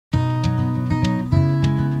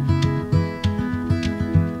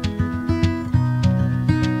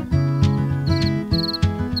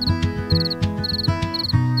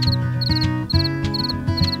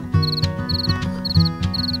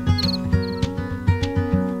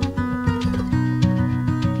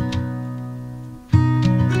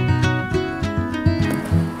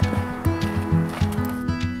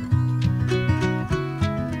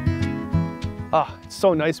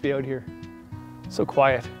so nice to be out here. So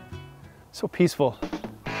quiet, so peaceful.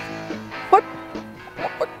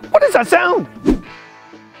 What is that sound?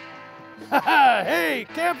 Hey,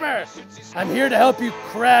 camper! I'm here to help you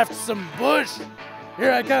craft some bush.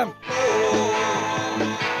 Here I come.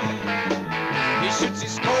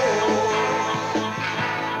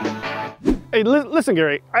 Hey, listen,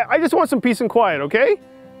 Gary, I just want some peace and quiet, okay?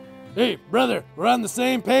 Hey, brother, we're on the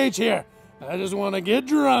same page here. I just want to get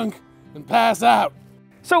drunk and pass out.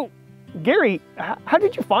 So, Gary, how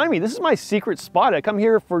did you find me? This is my secret spot. I come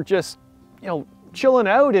here for just, chilling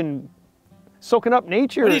out and soaking up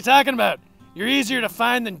nature. What are you talking about? You're easier to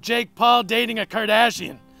find than Jake Paul dating a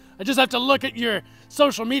Kardashian. I just have to look at your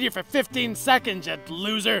social media for 15 seconds, you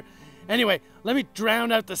loser. Anyway, let me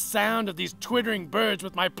drown out the sound of these twittering birds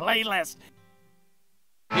with my playlist.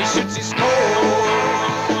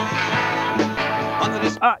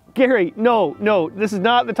 Gary, no, this is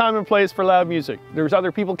not the time and place for loud music. There's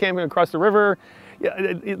other people camping across the river.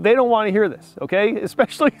 They don't want to hear this, okay?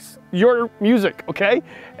 Especially your music, okay?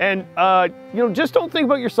 And, just don't think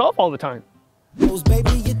about yourself all the time.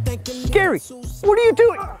 Gary, what are you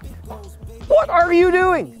doing? What are you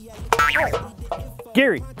doing?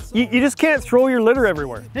 Gary, you just can't throw your litter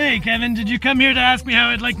everywhere. Hey, Kevin, did you come here to ask me how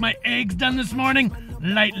I'd like my eggs done this morning?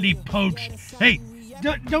 Lightly poached. Hey,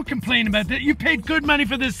 don't complain about that. You paid good money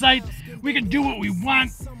for this site. We can do what we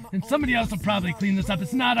want, and somebody else will probably clean this up.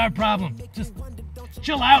 It's not our problem. Just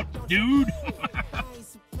chill out, dude.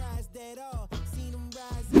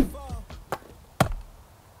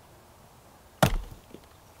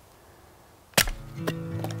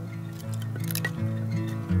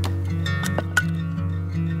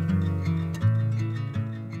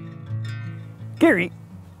 Gary,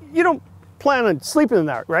 you don't plan on sleeping in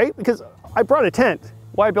that, right? Because I brought a tent.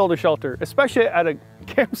 Why build a shelter, especially at a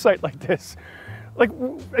campsite like this? Like,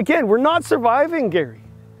 again, we're not surviving, Gary.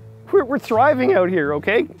 We're thriving out here,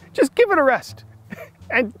 okay? Just give it a rest.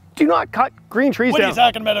 And do not cut green trees down. What are you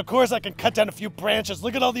talking about? Of course I can cut down a few branches.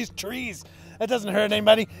 Look at all these trees. That doesn't hurt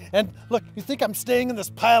anybody. And look, you think I'm staying in this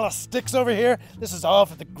pile of sticks over here? This is all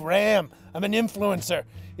for the gram. I'm an influencer.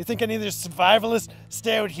 You think any of these survivalists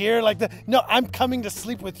stay out here like that? No, I'm coming to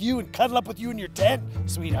sleep with you and cuddle up with you in your tent,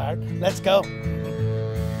 sweetheart. Let's go.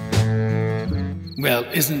 Well,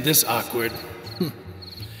 isn't this awkward?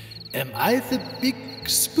 Am I the big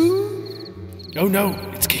spoon? Oh no,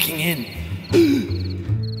 it's kicking in.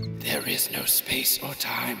 There is no space or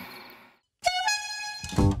time.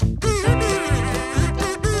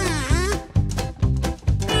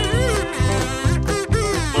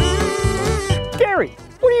 Gary,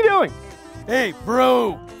 what are you doing? Hey,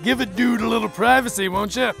 bro, give a dude a little privacy,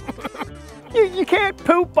 won't you? You can't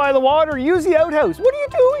poop by the water. Use the outhouse. What are you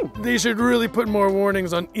doing? They should really put more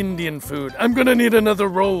warnings on Indian food. I'm gonna need another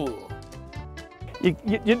roll.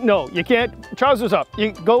 No, you can't. Trousers up.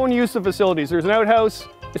 You go and use the facilities. There's an outhouse.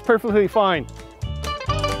 It's perfectly fine.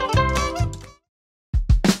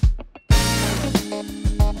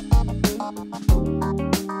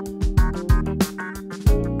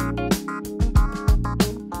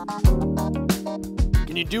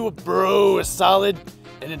 Can you do a bro a solid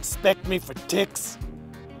and inspect me for ticks?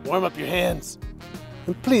 Warm up your hands.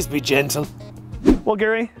 And please be gentle. Well,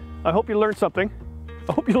 Gary, I hope you learned something.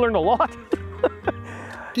 I hope you learned a lot.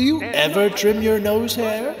 Do you ever trim your nose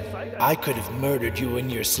hair? I could have murdered you in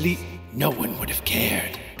your sleep. No one would have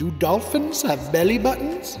cared. Do dolphins have belly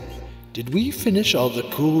buttons? Did we finish all the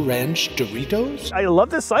Cool Ranch Doritos? I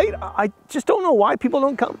love this site. I just don't know why people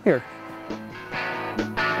don't come here.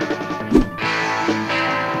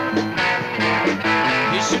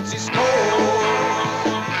 He shoots his score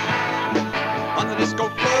under the scope.